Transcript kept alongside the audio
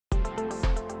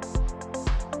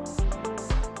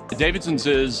Davidson's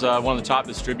is one of the top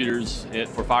distributors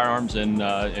for firearms in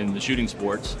the shooting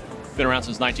sports. Been around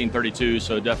since 1932,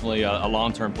 so definitely a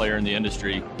long-term player in the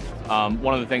industry.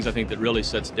 One of the things I think that really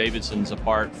sets Davidson's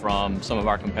apart from some of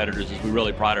our competitors is we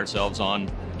really pride ourselves on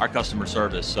our customer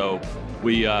service. So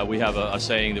we have a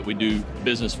saying that we do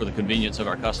business for the convenience of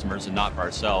our customers and not for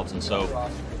ourselves. And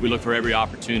so we look for every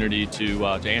opportunity to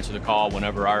answer the call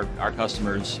whenever our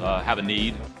customers have a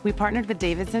need. We partnered with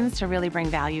Davidson's to really bring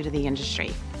value to the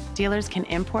industry. Dealers can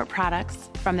import products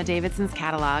from the Davidson's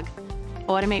catalog,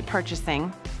 automate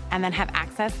purchasing, and then have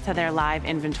access to their live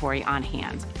inventory on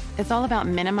hand. It's all about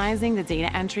minimizing the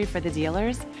data entry for the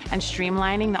dealers and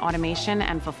streamlining the automation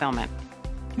and fulfillment.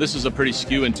 This is a pretty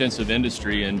SKU-intensive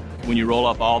industry, and when you roll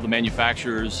up all the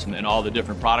manufacturers and all the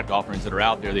different product offerings that are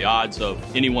out there, the odds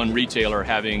of any one retailer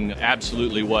having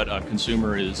absolutely what a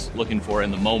consumer is looking for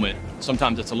in the moment,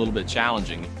 sometimes it's a little bit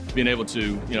challenging. Being able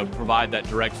to provide that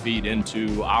direct feed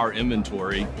into our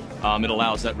inventory, it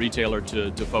allows that retailer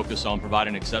to focus on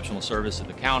providing exceptional service at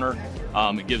the counter.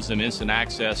 It gives them instant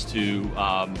access to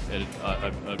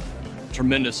a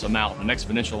tremendous amount, an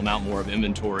exponential amount more of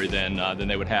inventory than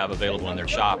they would have available in their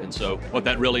shop. And so what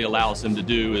that really allows them to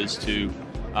do is to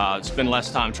spend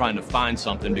less time trying to find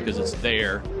something because it's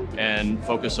there, and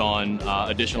focus on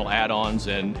additional add-ons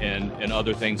and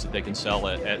other things that they can sell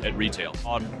at retail.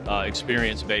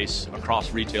 Experience base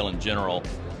across retail in general,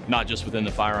 not just within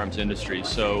the firearms industry.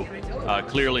 So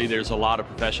clearly there's a lot of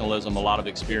professionalism, a lot of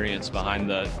experience behind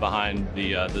the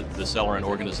Celerant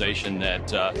organization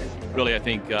that really I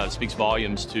think speaks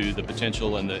volumes to the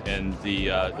potential and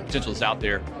the potential that's out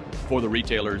there for the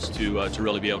retailers to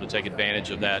really be able to take advantage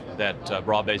of that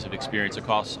broad base of experience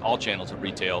across all channels of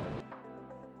retail.